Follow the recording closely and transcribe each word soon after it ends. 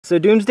So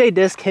Doomsday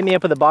Disc hit me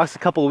up with a box a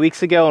couple of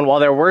weeks ago, and while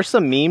there were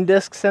some meme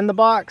discs in the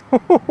box,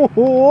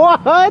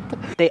 what?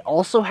 They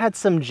also had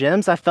some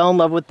gems. I fell in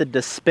love with the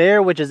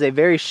Despsair, which is a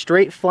very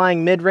straight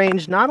flying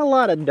mid-range, not a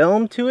lot of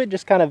dome to it,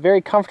 just kind of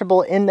very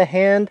comfortable in the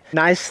hand.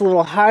 Nice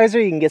little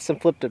hyzer, you can get some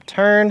flip to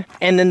turn.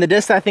 And then the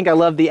disc I think I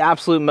loved the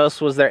absolute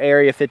most was their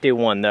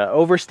Area51, the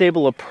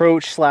overstable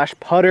approach slash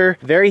putter.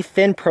 Very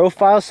thin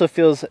profile, so it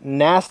feels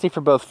nasty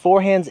for both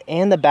forehands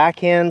and the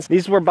backhands.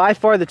 These were by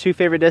far the two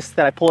favorite discs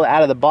that I pulled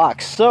out of the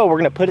box. So we're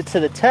gonna put it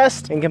to the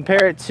test and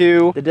compare it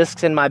to the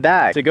discs in my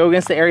bag. To go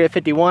against the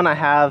Area51, I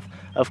have,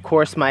 of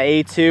course, my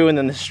A2 and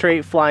then the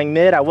straight flying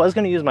mid. I was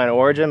gonna use my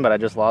Origin, but I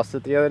just lost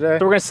it the other day.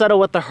 So we're gonna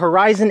settle with the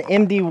Horizon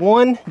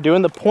MD1,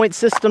 doing the point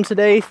system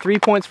today. 3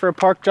 points for a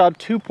park job,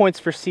 2 points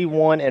for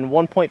C1, and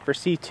 1 point for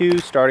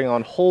C2, starting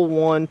on hole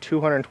 1,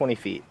 220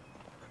 feet.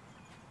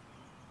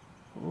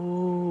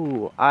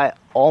 Ooh, I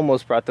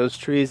almost brought those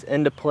trees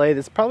into play.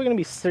 This is probably gonna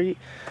be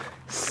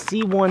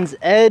C1's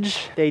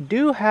edge. They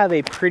do have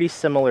a pretty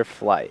similar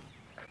flight.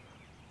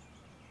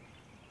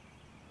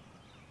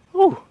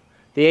 Ooh,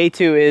 the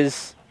A2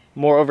 is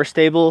more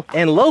overstable,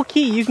 and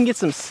low-key you can get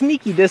some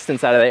sneaky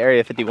distance out of the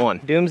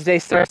Area51. Doomsday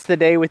starts the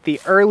day with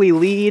the early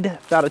lead,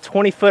 about a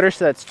 20-footer,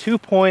 so that's 2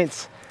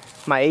 points.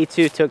 My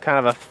A2 took kind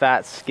of a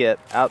fat skip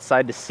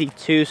outside to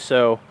C2,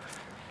 so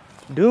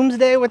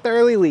Doomsday with the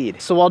early lead.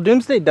 So while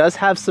Doomsday does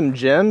have some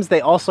gems, they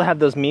also have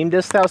those meme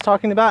discs that I was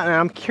talking about, and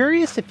I'm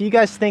curious if you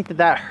guys think that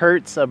that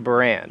hurts a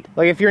brand.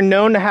 Like, if you're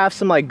known to have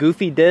some like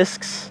goofy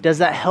discs, does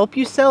that help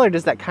you sell or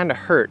does that kind of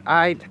hurt?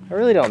 I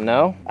really don't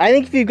know. I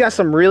think if you've got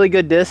some really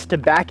good discs to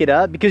back it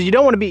up, because you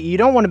don't want to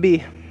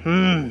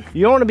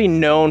be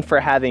known for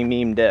having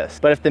meme discs,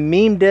 but if the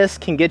meme disc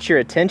can get your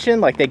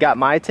attention, like they got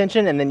my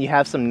attention, and then you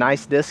have some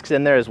nice discs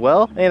in there as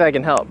well, maybe that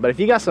can help. But if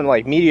you got some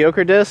like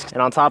mediocre discs,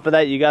 and on top of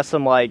that you got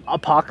some like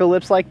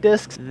apocalypse like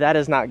discs, that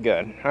is not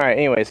good. All right,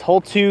 anyways,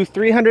 hole 2,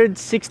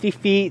 360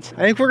 feet.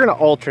 I think we're gonna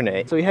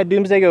alternate. So we had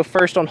Doomsday go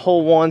first on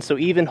hole 1, so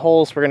even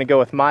holes, we're gonna go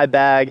with my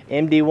bag.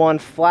 MD1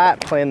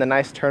 flat, playing the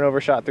nice turnover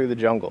shot through the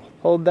jungle.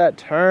 Hold that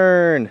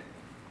turn.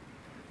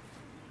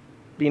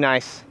 Be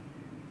nice.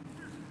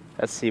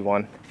 That's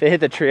C1. If it hit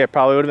the tree, I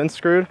probably would have been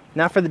screwed.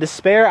 Now for the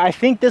Despsair, I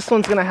think this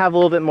one's gonna have a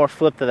little bit more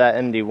flip to that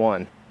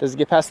MD1. Does it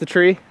get past the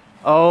tree?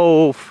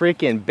 Oh,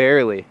 freaking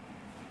barely.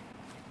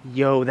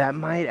 Yo, that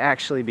might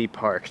actually be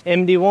parked.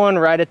 MD1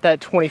 right at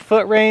that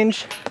 20-foot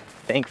range.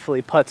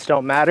 Thankfully, putts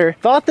don't matter.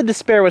 Thought the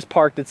Despsair was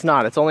parked, it's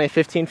not. It's only a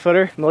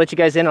 15-footer. I'm gonna let you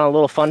guys in on a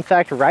little fun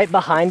fact. Right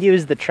behind you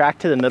is the track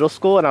to the middle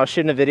school, and I was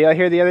shooting a video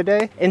here the other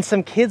day, and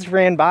some kids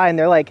ran by and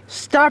they're like,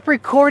 "Stop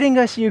recording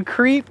us, you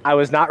creep." I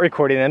was not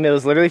recording them, it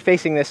was literally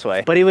facing this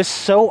way. But it was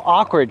so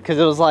awkward, because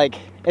it was like,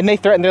 and they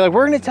threatened, they're like,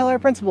 "We're gonna tell our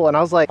principal." And I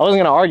was like, I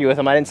wasn't gonna argue with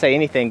them, I didn't say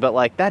anything, but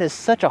like, that is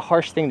such a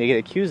harsh thing to get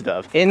accused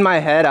of. In my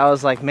head, I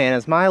was like, man,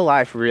 is my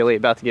life really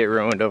about to get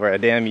ruined over a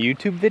damn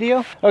YouTube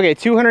video? Okay,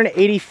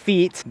 280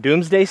 feet,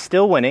 Doomsday's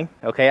still winning.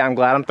 Okay, I'm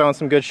glad I'm throwing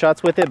some good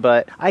shots with it,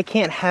 but I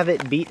can't have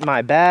it beat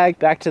my bag.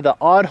 Back to the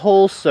odd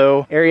hole,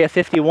 so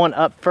Area51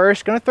 up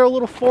first. Gonna throw a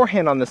little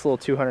forehand on this little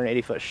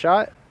 280-foot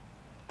shot.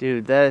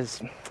 Dude,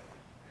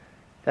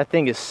 that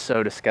thing is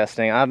so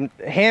disgusting. I'm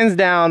hands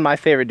down my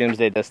favorite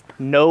Doomsday disc,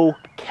 no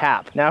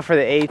cap. Now for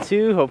the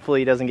A2,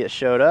 hopefully he doesn't get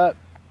showed up.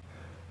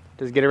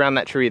 Does get around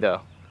that tree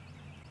though.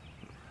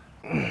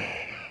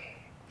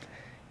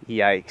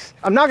 Yikes.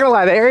 I'm not gonna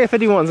lie, the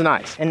Area51's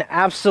nice. An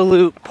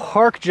absolute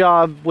park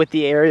job with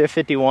the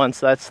Area51,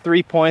 so that's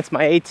 3 points.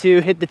 My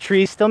A2 hit the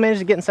tree, still managed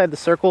to get inside the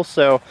circle,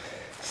 so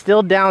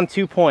still down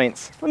 2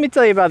 points. Let me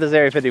tell you about this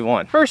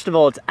Area51. First of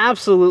all, it's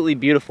absolutely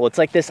beautiful. It's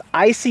like this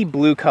icy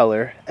blue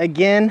color.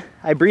 Again,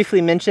 I briefly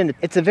mentioned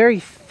it's a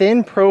very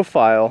thin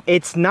profile.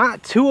 It's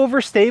not too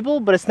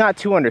overstable, but it's not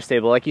too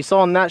understable. Like you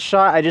saw in that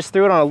shot, I just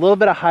threw it on a little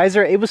bit of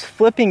hyzer. It was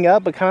flipping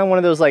up, but kind of one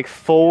of those like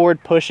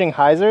forward pushing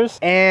hyzers.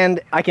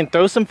 And I can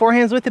throw some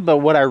forehands with it, but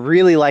what I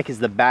really like is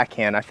the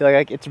backhand. I feel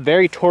like it's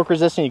very torque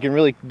resistant. You can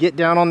really get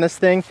down on this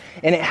thing,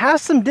 and it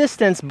has some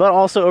distance, but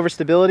also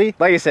overstability.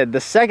 Like I said,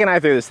 the second I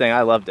threw this thing,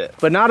 I loved it.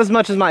 But not as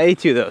much as my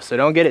A2 though, so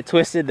don't get it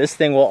twisted. This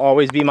thing will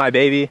always be my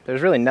baby.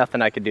 There's really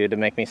nothing I could do to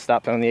make me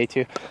stop throwing the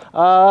A2.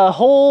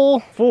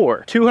 Hole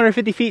 4,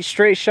 250 feet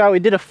straight shot. We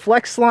did a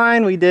flex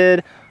line, we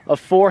did a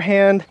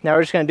forehand. Now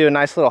we're just gonna do a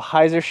nice little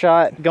hyzer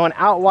shot, going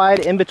out wide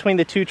in between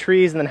the two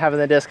trees and then having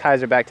the disc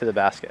hyzer back to the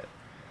basket.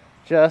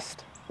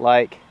 Just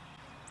like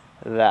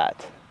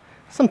that.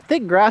 Some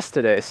thick grass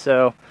today,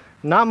 so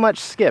not much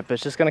skip.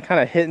 It's just gonna kind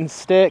of hit and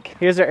stick.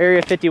 Here's our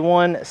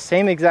Area51,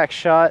 same exact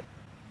shot.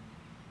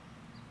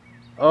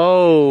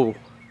 Oh,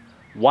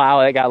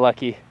 wow, that got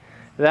lucky.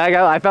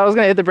 I thought I was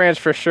gonna hit the branch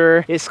for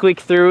sure. It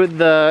squeaked through.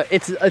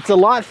 It's a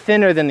lot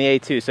thinner than the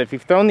A2. So if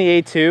you've thrown the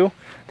A2,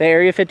 the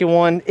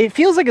Area51, it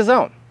feels like a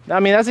zone. I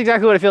mean, that's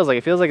exactly what it feels like.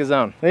 It feels like a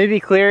zone. Let me be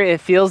clear, it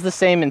feels the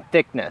same in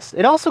thickness.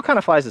 It also kind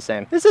of flies the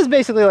same. This is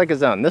basically like a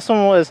zone. This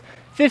one was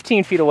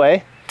 15 feet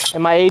away,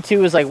 and my A2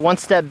 was like one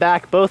step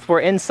back. Both were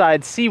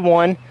inside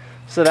C1.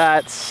 So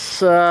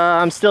that's,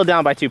 I'm still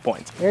down by 2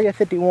 points. Area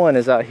 51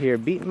 is out here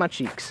beating my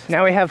cheeks.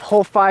 Now we have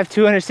hole 5,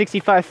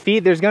 265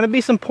 feet. There's gonna be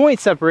some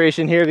point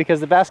separation here because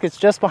the basket's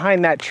just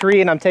behind that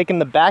tree and I'm taking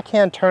the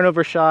backhand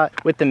turnover shot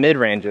with the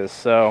mid-ranges.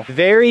 So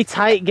very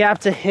tight gap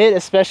to hit,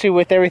 especially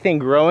with everything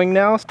growing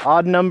now.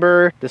 Odd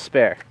number,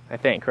 Despsair, I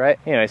think, right?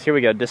 Anyways, here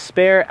we go.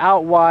 Despsair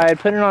out wide,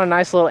 putting it on a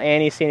nice little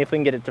ante, seeing if we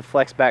can get it to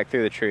flex back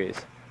through the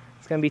trees.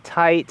 It's gonna be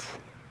tight,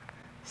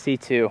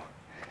 C2.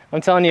 I'm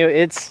telling you,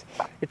 it's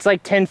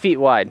like 10 feet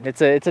wide. It's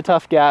a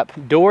tough gap.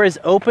 Door is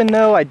open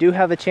though. I do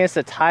have a chance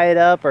to tie it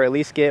up or at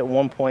least get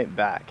 1 point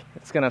back.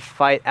 It's gonna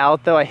fight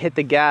out though. I hit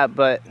the gap,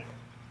 but,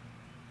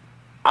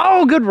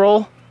 oh, good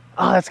roll.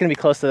 Oh, that's gonna be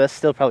close to this.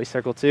 Still probably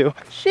circle 2.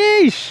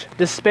 Sheesh.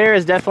 Despsair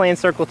is definitely in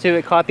circle 2.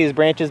 It caught these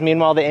branches.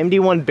 Meanwhile, the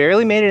MD1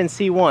 barely made it in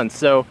C1.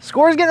 So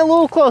score's getting a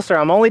little closer.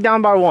 I'm only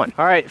down by 1.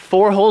 All right,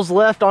 4 holes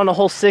left on to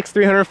hole 6,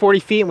 340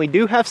 feet. And we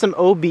do have some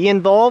OB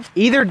involved.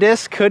 Either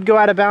disc could go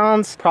out of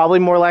bounds. Probably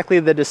more likely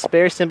the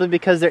Despsair simply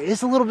because there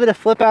is a little bit of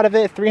flip out of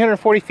it.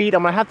 340 feet,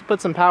 I'm gonna have to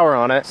put some power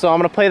on it. So I'm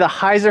gonna play the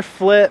hyzer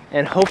flip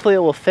and hopefully it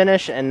will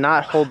finish and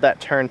not hold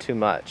that turn too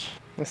much.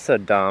 It's so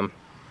dumb.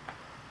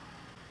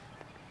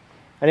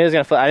 I knew it was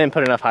gonna flip. I didn't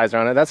put enough hyzer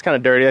on it. That's kind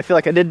of dirty. I feel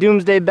like I did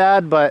Doomsday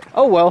bad, but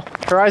oh well.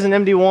 Horizon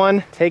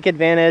MD1, take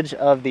advantage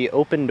of the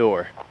open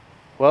door.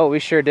 Well, we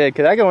sure did.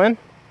 Could that go in?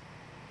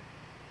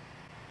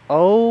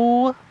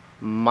 Oh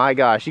my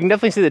gosh. You can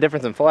definitely see the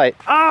difference in flight.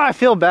 Ah, I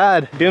feel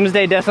bad.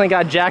 Doomsday definitely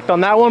got jacked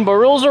on that one, but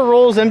rules are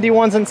rules.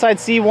 MD1's inside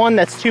C1.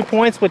 That's 2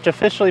 points, which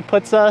officially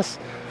puts us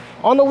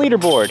on the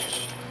leaderboard.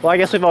 Well, I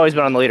guess we've always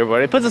been on the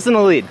leaderboard. It puts us in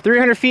the lead.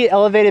 300 feet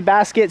elevated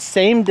basket,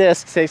 same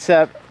discs,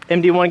 except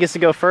MD1 gets to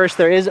go first.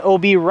 There is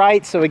OB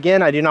right, so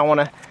again, I do not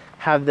want to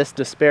have this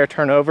Despsair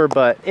turnover,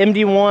 but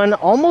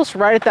MD1 almost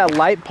right at that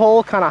light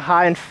pole, kind of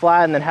high and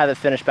flat, and then have it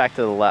finish back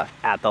to the left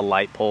at the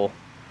light pole.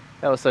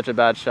 That was such a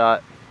bad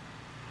shot.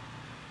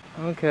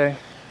 Okay,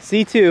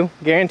 C2,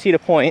 guaranteed a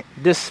point.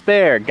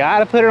 Despsair,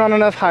 gotta put it on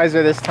enough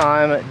hyzer this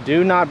time.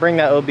 Do not bring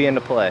that OB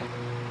into play.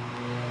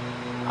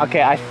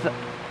 Okay,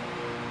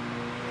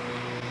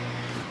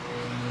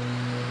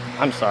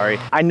 I'm sorry.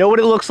 I know what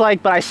it looks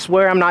like, but I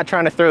swear I'm not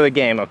trying to throw the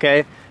game,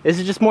 okay? This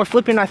is just more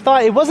flippy than I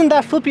thought. It wasn't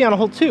that flippy on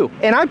hole 2.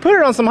 And I put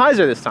it on some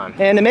hyzer this time.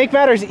 And to make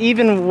matters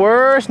even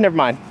worse, never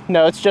mind.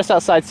 No, it's just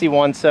outside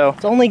C1, so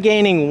it's only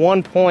gaining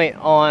 1 point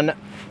on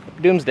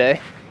Doomsday.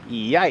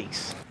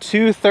 Yikes.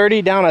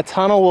 230 down a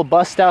tunnel. We'll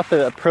bust out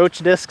the approach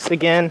discs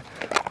again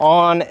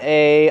on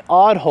a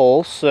odd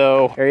hole,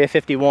 so area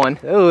 51.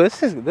 Oh,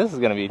 this is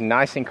gonna be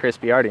nice and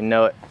crispy. I already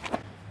know it.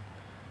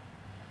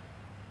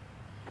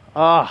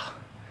 Ah.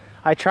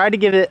 I tried to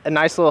give it a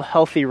nice little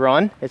healthy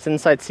run. It's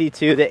inside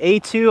C2. The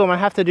A2, I'm gonna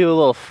have to do a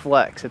little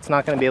flex. It's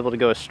not gonna be able to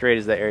go as straight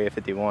as the Area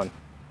 51.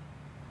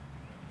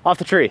 Off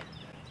the tree.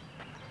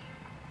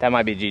 That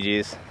might be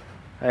GG's.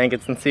 I think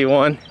it's in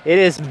C1. It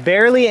is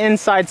barely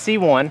inside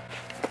C1.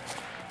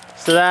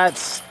 So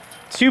that's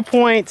 2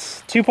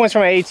 points. 2 points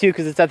from my A2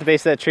 because it's at the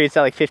base of that tree. It's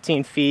at like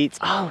 15 feet.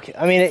 Oh, okay.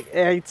 I mean,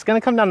 it's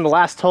gonna come down to the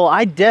last hole.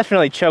 I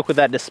definitely choked with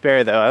that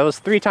Despsair though. It was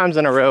 3 times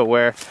in a row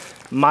where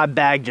my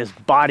bag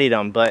just bodied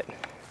them, but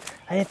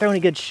I didn't throw any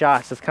good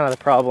shots. That's kind of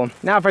the problem.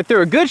 Now, if I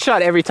threw a good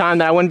shot every time,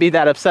 then I wouldn't be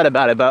that upset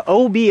about it. But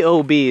OB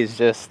is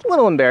just a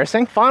little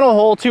embarrassing. Final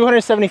hole,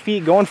 270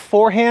 feet, going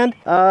forehand.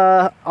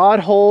 Odd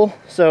hole,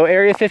 so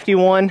area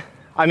 51.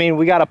 I mean,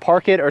 we got to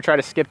park it or try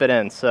to skip it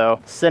in. So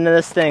sending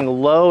this thing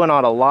low and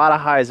on a lot of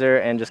hyzer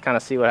and just kind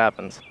of see what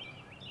happens.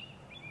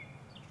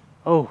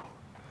 Oh,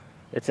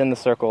 it's in the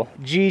circle.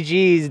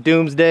 GG's,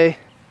 Doomsday.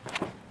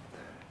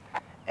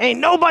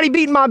 Ain't nobody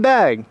beating my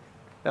bag.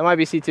 That might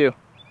be C2.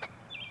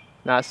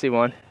 Not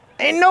C1.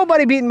 Ain't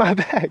nobody beating my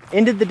bag.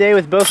 Ended the day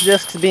with both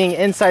discs being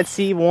inside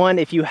C1.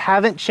 If you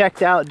haven't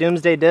checked out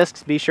Doomsday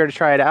Discs, be sure to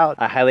try it out.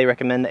 I highly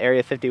recommend the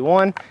Area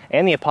 51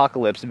 and the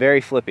Apocalypse.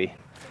 Very flippy.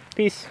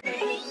 Peace.